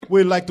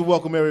We'd like to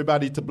welcome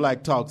everybody to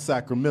Black Talk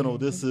Sacramento.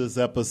 This is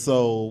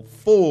episode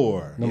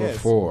 4. Number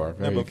 4.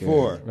 Very Number good.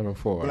 4. Number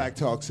 4. Black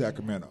Talk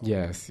Sacramento.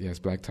 Yes,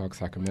 Black Talk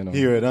Sacramento.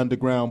 Here at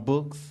Underground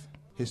Books.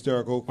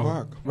 Historic Oak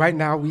Park. Right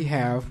now we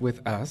have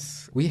with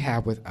us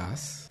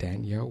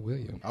Danielle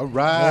Williams. All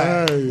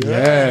right.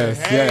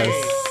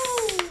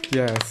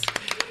 Yes.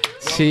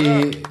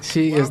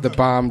 She is the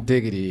bomb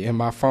diggity. In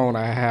my phone,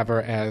 I have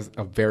her as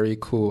a very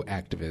cool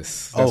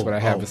activist. That's what I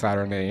have beside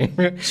her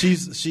name.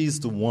 She's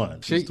the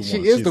one. She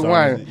is the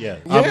one.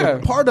 Yeah.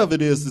 Part of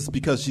it is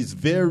because she's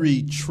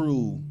very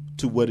true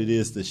to what it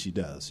is that she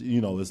does.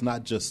 You know, it's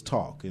not just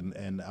talk.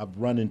 And I've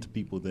run into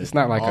people that it's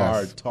not like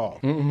are us.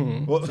 talk.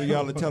 Mm-hmm. Well, so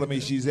y'all are telling me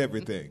she's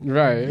everything.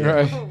 Right.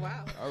 Oh,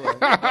 wow. All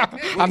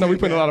right. I know we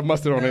put a lot of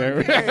mustard on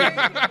there.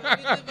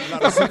 A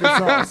lot of secret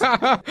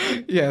sauce.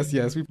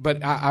 Yes.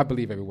 But I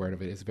believe every word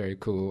of it. It's very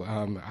cool.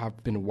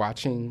 I've been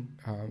watching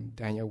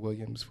Danielle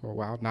Williams for a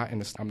while.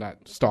 I'm not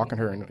stalking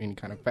her in any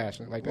kind of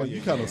fashion like that. Well,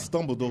 you kind of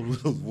stumbled over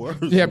those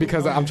words. Yeah,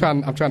 because I'm trying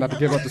not to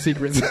give up the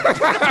secrets.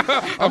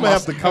 I'm gonna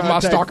have to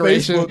contact my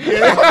stalkeration. Facebook,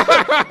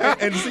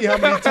 and see how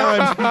many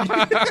times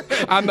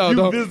I know.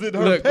 you visit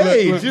her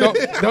page.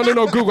 Don't do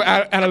no Google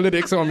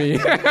analytics on me.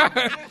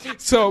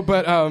 So,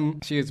 but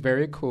she is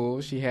very cool.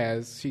 She's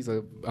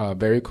a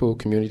very cool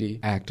community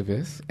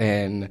activist,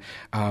 and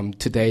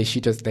today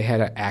they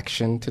had an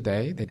action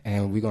today,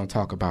 and we're going to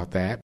talk about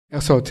that.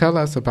 So, tell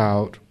us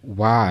about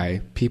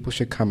why people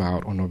should come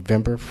out on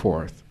November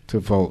 4th to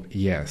vote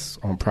yes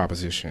on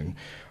Proposition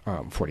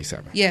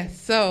 47. Yes.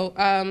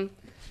 So,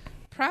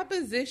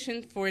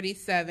 Proposition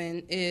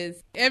 47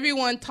 is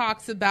everyone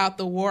talks about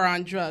the war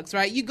on drugs,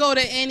 right? You go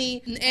to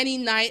any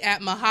night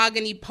at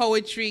Mahogany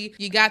Poetry,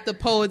 you got the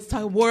poets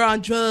talking war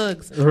on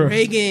drugs,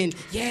 Reagan,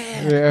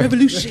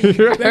 revolution,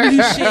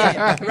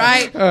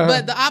 right?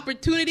 But the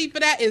opportunity for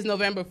that is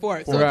November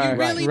 4th. So if you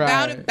really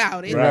bout it,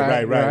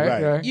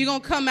 Right. you're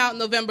going to come out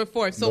November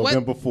 4th. So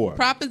November what 4th.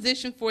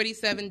 Proposition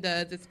 47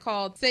 does, it's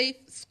called Safe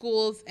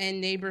Schools and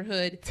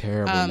Neighborhood.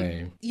 Terrible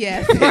name.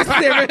 Yes,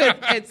 Neighborhood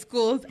and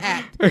Schools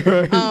Act.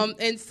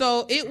 And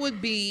so it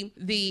would be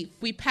if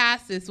we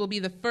pass this, we'll be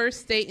the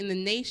first state in the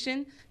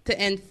nation to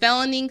end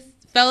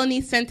felony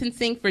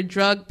sentencing for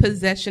drug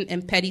possession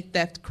and petty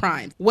theft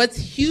crimes. What's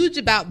huge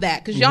about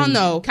that, because y'all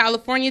know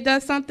California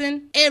does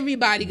something,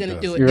 everybody going to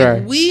do it. Right.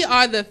 And we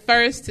are the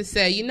first to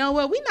say, you know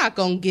what, we're not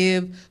going to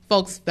give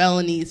folks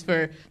felonies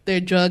for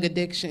their drug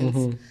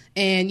addictions.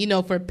 And,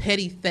 for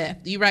petty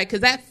theft. You're right, because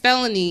that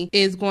felony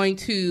is going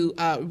to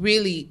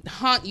really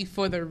haunt you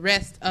for the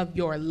rest of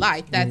your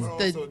life. That's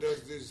Also,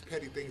 these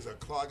petty things are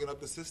clogging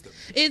up the system.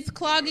 It's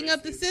clogging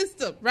up the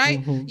system, right?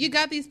 You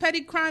got these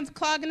petty crimes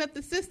clogging up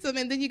the system,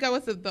 and then you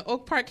got the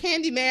Oak Park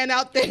Candyman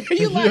out there.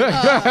 You like,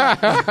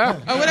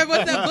 or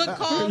what's that book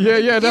called?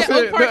 Yeah, that's it.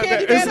 Oak Park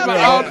Candyman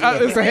out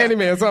there. It's a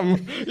handyman,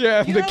 something.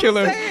 Yeah, You the know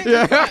killer.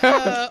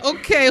 Yeah.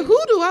 Okay, who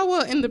do I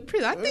want in the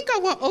prison? I think I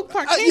want Oak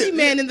Park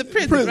Candyman in the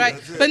prison,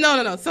 right? But no.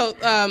 So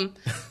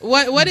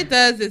what it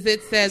does is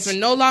it says we're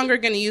no longer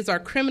going to use our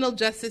criminal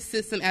justice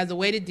system as a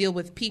way to deal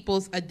with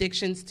people's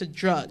addictions to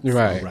drugs.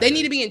 Right. They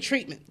need to be in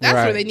treatment. That's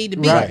where they need to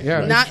be,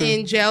 not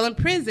in jail and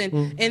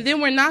prison. And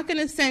then we're not going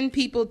to send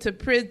people to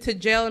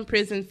jail and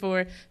prison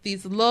for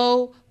these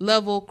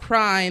low-level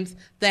crimes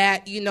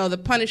that,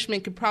 the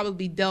punishment could probably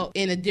be dealt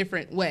in a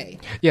different way.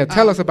 Yeah,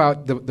 tell us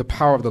about the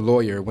power of the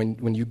lawyer when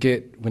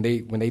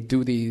they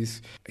do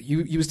these.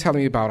 You was telling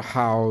me about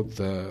how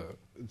the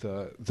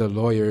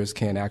lawyers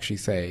can actually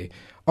say,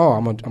 "Oh,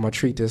 I'm gonna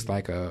treat this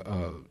like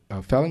a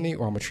felony,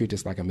 or I'm gonna treat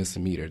this like a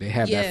misdemeanor." They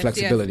have that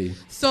flexibility. Yes.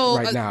 So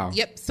right now.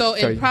 Yep. So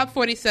in Prop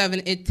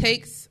 47, it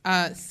takes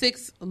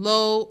 6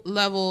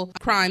 low-level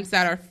crimes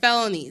that are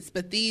felonies,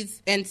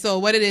 and so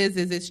what it is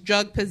it's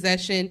drug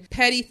possession,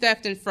 petty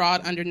theft, and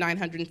fraud under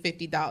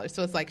 $950.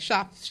 So it's like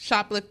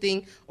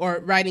shoplifting or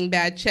writing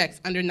bad checks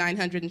under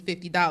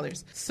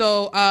 $950.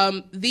 So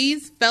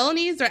these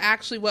felonies are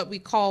actually what we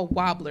call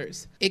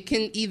wobblers. It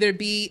can either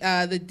be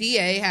the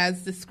DA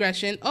has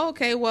discretion. Oh,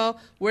 okay, well,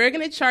 we're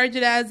going to charge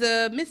it as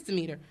a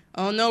misdemeanor.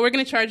 Oh, no, we're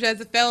going to charge it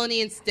as a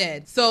felony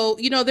instead. So,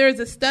 there's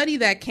a study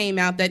that came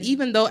out that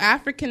even though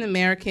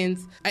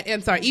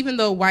even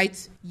though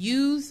whites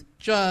use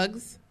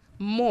drugs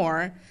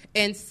more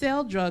and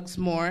sell drugs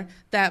more,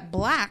 that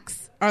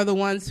blacks are the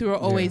ones who are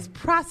always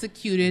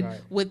prosecuted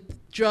with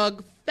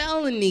drug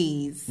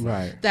felonies.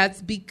 Right.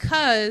 That's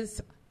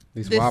because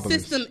the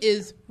system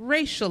is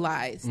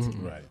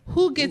racialized. Right.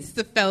 Who gets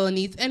the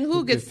felonies and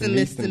who gets the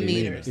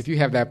misdemeanors? If you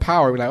have that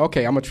power, we're like,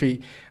 okay, I'm gonna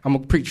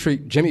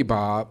treat Jimmy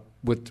Bob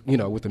with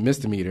a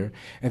misdemeanor,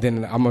 and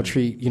then I'm gonna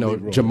treat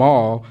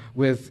Jamal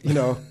with what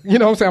I'm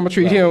saying, I'm gonna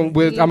treat him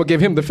with I'm gonna give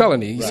him the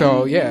felony.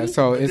 Right.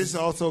 So this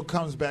also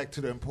comes back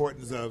to the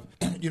importance of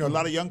a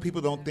lot of young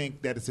people don't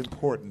think that it's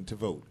important to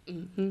vote.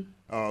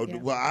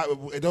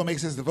 Well, it don't make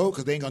sense to vote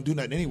because they ain't gonna do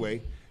nothing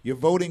anyway. your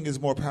voting is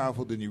more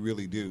powerful than you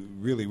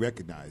really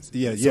recognize.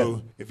 Yeah,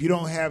 So if you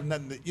don't have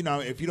nothing,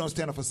 if you don't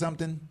stand up for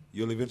something,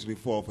 you'll eventually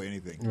fall for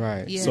anything.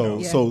 Right. Yeah.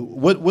 So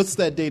what's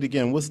that date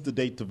again? What's the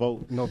date to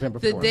vote? November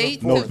 4th. The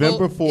date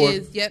November to vote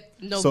 4th. is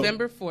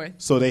November 4th.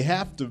 So they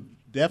have to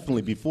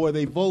definitely before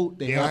they vote,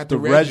 they They'll have to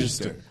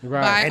register.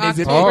 Right. By And is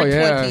it- October Oh,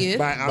 yeah. 20th.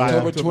 By By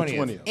October October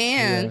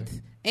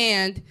 20th.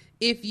 And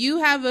if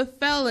you have a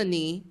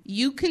felony,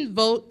 you can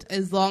vote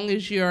as long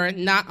as you're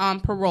not on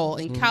parole.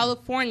 In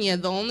California,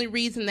 the only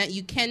reason that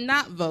you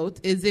cannot vote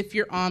is if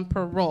you're on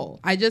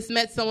parole. I just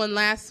met someone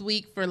last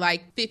week for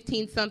like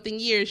 15-something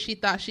years. She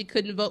thought she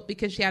couldn't vote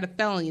because she had a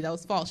felony. That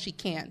was false. She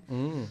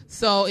can.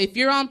 So if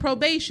you're on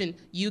probation,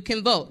 you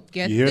can vote.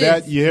 Get You hear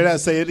this. that? You hear that?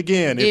 Say it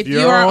again. If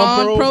you are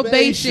on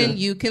probation,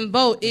 you can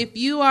vote. If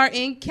you are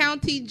in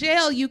county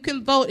jail, you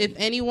can vote. If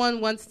anyone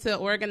wants to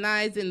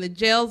organize in the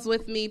jails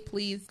with me,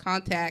 please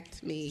contact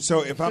me.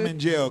 So if I'm in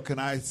jail, can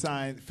I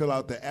fill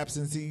out the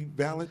absentee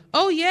ballot?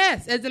 Oh,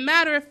 yes. As a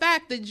matter of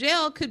fact, the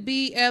jail could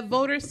be a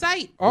voter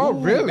site. Oh,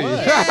 really?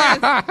 Yes.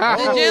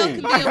 The jail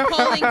can be a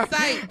polling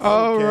site.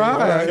 All Okay,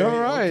 right. okay, All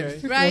right.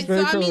 okay. Right, That's so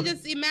very I mean, cool.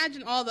 just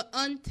imagine all the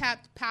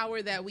untapped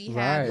power that we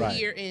have Right.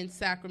 here in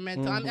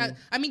Sacramento.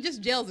 I mean,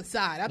 just jails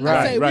aside. I'm Right,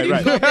 not saying right, we need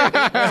right. to go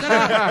there.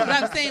 No, but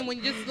I'm saying when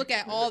you just look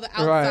at all the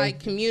outside Right.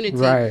 community,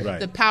 Right. Right.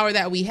 the power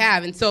that we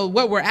have. And so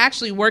what we're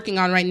actually working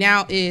on right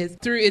now is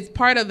it's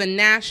part of a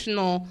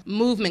national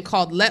movement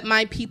called Let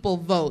My People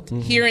Vote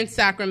here in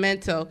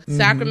Sacramento.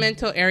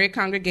 Sacramento area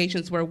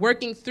congregations. We're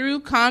working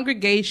through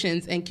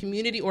congregations and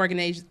community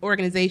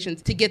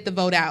organizations to get the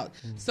vote out.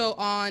 So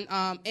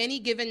on any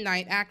given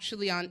night,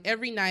 actually on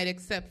every night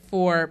except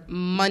for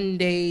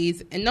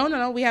Mondays, and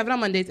no, we have it on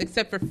Mondays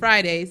except for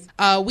Fridays,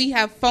 we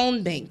have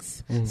phone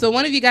banks. So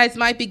one of you guys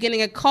might be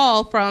getting a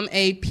call from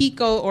a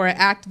PICO or an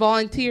ACT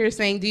volunteer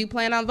saying, do you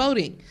plan on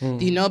voting?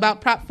 Do you know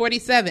about Prop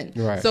 47?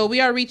 Right. So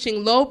we are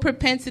reaching low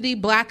propensity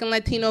Black and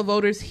Latino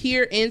voters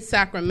here in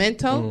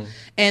Sacramento.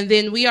 And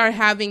then we are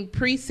having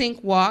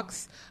precinct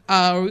walks,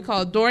 or we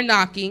call it door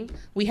knocking.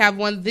 We have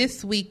one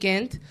this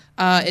weekend.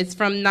 It's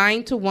from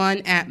 9 to 1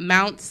 at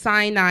Mount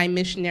Sinai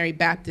Missionary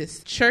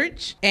Baptist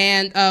Church.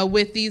 And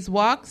with these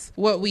walks,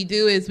 what we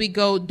do is we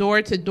go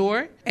door to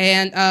door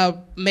and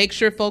make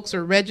sure folks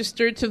are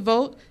registered to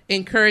vote,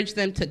 encourage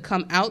them to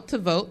come out to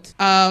vote,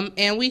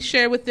 and we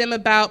share with them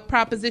about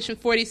Proposition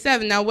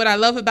 47. Now, what I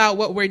love about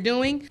what we're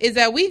doing is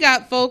that we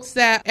got folks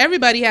that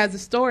everybody has a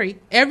story.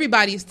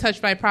 Everybody's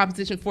touched by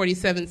Proposition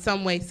 47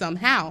 some way,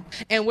 somehow,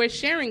 and we're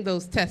sharing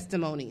those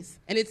testimonies.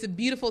 And it's a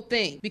beautiful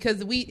thing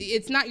because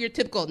it's not your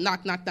typical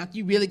knock, knock, knock.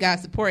 You really got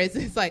to support it.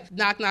 It's like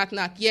knock, knock,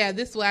 knock. Yeah,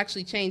 this will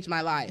actually change my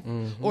life.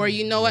 Or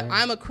you know what?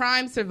 I'm a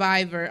crime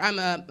survivor. I'm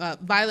a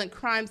violent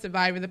crime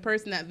survivor. The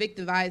person that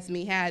victimized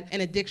me had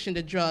an addiction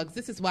to drugs.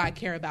 This is why I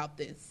care about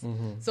this.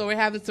 So we're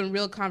having some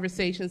real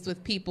conversations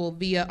with people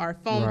via our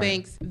phone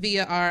banks,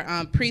 via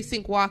our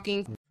precinct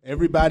walking.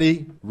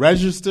 Everybody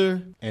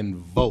register and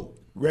vote.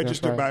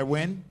 Register right. by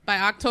when? By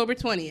October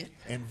 20th.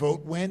 And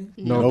vote when?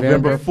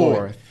 November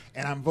 4th.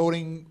 And I'm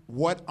voting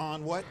what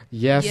on what?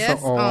 Yes,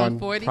 Yes, on on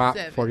Prop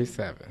 47.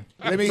 47.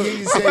 Let me hear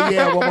you say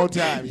yeah one more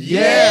time.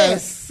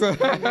 Yes. On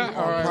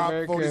right, Prop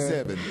very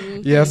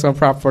 47. Yes, on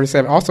Prop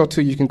 47. Also,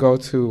 too, you can go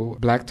to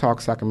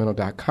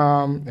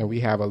blacktalksacramento.com, and we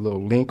have a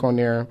little link on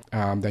there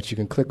that you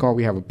can click on.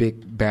 We have a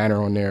big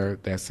banner on there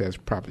that says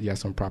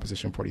yes on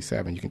Proposition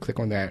 47. You can click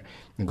on that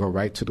and go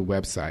right to the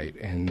website.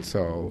 And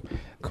so,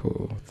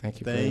 cool.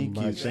 Thank you very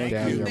much, Thank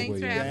Daniel you. Thanks for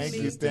Williams. having Thank me.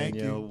 you. Thank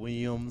Danielle you.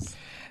 Williams.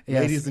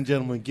 Yes. Ladies and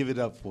gentlemen, give it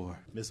up for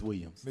Miss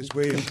Williams. Miss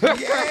Williams. Yeah,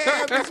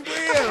 Miss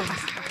Williams.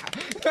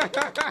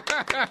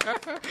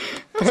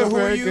 So who are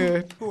Very you?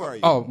 good. Who are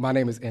you? Oh, my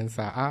name is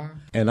Insai.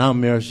 And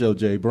I'm Marichelle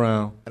J.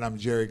 Brown. And I'm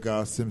Jerry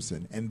Goss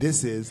Simpson. And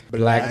this is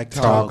Black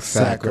Talk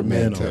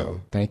Sacramento.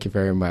 Sacramento. Thank you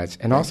very much.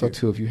 And also,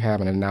 too, if you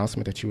have an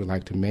announcement that you would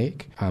like to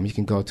make, you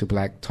can go to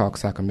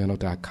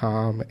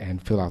blacktalksacramento.com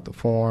and fill out the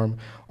form,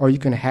 or you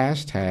can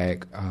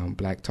hashtag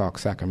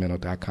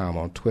blacktalksacramento.com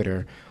on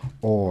Twitter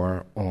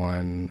or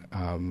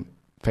on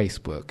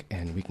Facebook,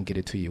 and we can get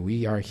it to you.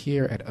 We are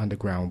here at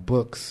Underground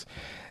Books,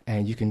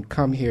 and you can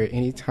come here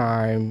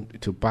anytime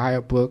to buy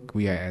a book.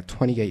 We are at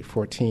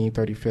 2814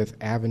 35th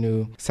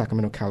Avenue,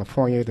 Sacramento,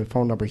 California. The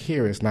phone number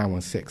here is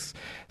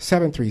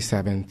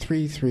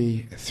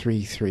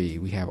 916-737-3333.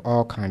 We have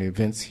all kind of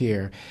events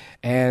here,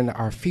 and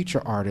our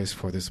feature artist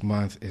for this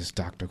month is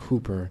Mr.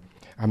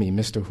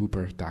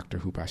 Hooper. Dr.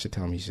 Hooper. I should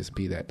tell him he should just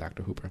be that,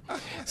 Dr. Hooper.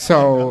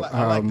 So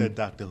I like that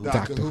Dr. Hooper.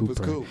 Dr. Hooper's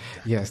cool.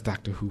 Yes,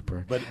 Dr.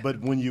 Hooper. But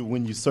when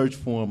you search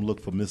for him, look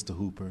for Mr.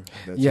 Hooper.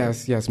 That's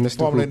Yes, Mr.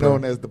 formerly Hooper.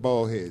 known as the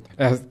bald head.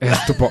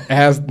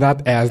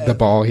 Not as the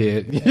bald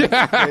head. Crazy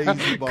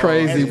bald,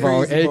 Crazy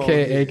bald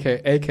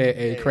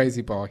aka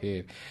crazy bald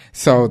head.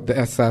 So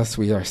that's us.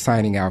 We are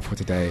signing out for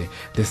today.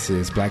 This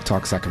is Black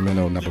Talk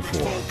Sacramento number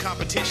 4.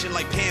 Competition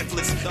like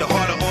pamphlets. The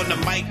harder on the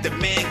mic the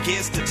man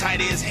gets, the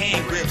tighter his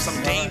hand grips.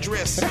 I'm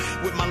dangerous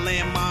with my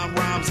landmine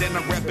rhymes, and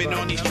I'm repping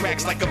on these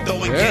tracks like I'm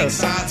throwing gang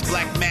signs.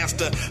 Black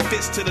Master,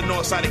 fist to the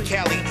north side of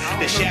Cali.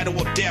 The shadow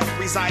of death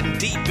residing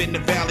deep in the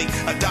valley.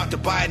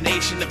 Adopted by a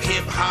nation of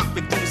hip-hop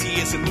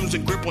enthusiasts and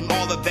losing grip on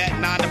all of that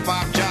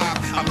 9-to-5 job.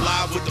 I'm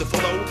live with the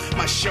flow.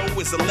 My show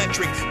is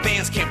electric.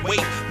 Fans can't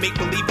wait. Make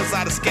believers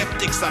out of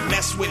skeptics. I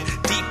mess with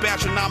deep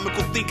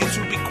astronomical thinkers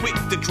who be quick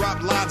to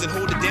drop lines and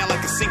hold it down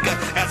like a sinker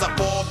as I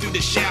fall through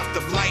the shaft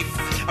of life.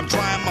 I'm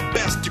trying my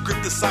best to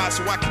grip the side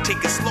so I can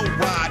take a slow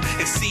ride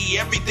and see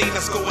everything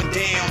that's going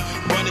down.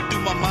 Running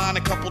through my mind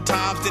a couple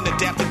times, then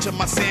adapting to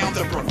my sound.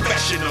 The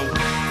professional.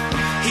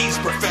 He's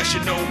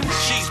professional.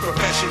 She's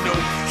professional.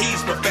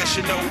 He's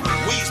professional.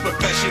 We's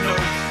professional.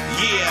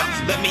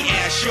 Yeah, let me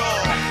ask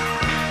y'all,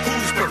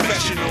 who's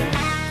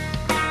professional?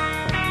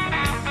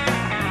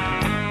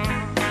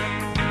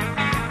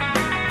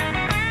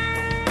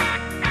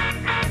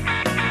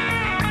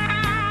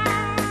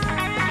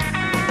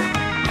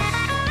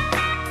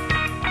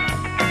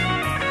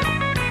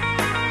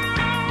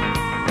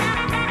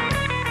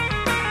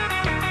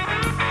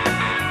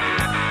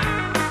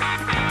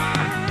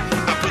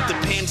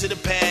 To the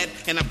pad,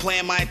 and I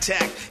plan my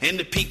attack. And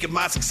the peak of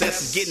my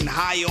success is getting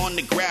higher on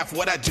the graph.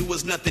 What I do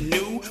is nothing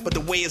new, but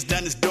the way it's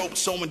done is dope.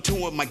 So in tune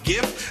with my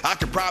gift, I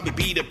could probably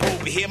be the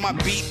Pope. Hear my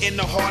beat in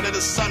the heart of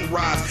the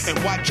sunrise, and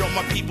watch all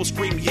my people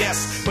scream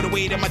yes for the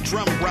way that my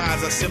drum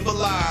rise. I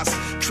symbolize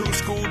true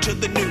school to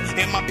the new,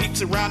 and my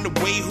peeps around the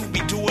way who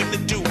be doing the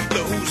do.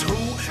 The who's who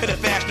and a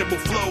fashionable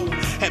flow.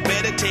 And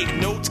better take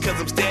notes, cause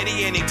I'm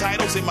steady and ain't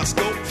titles in my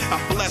scope.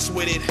 I'm blessed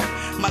with it.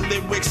 My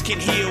lyrics can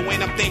heal,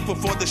 and I'm thankful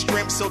for the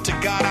strength. So to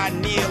God I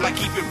kneel, I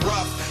keep it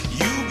rough.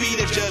 You be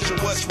the judge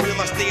of what's real.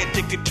 I stay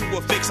addicted to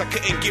a fix I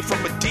couldn't get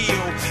from a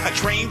deal. I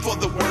train for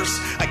the worst,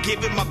 I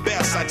give it my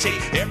best. I take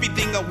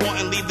everything I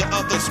want and leave the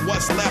others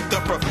what's left.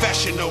 A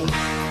professional.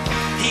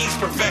 He's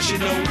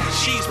professional,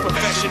 she's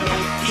professional,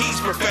 he's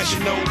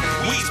professional,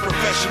 we's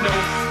professional.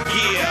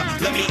 Yeah,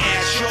 let me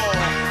ask y'all,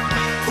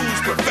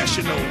 who's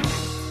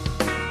professional?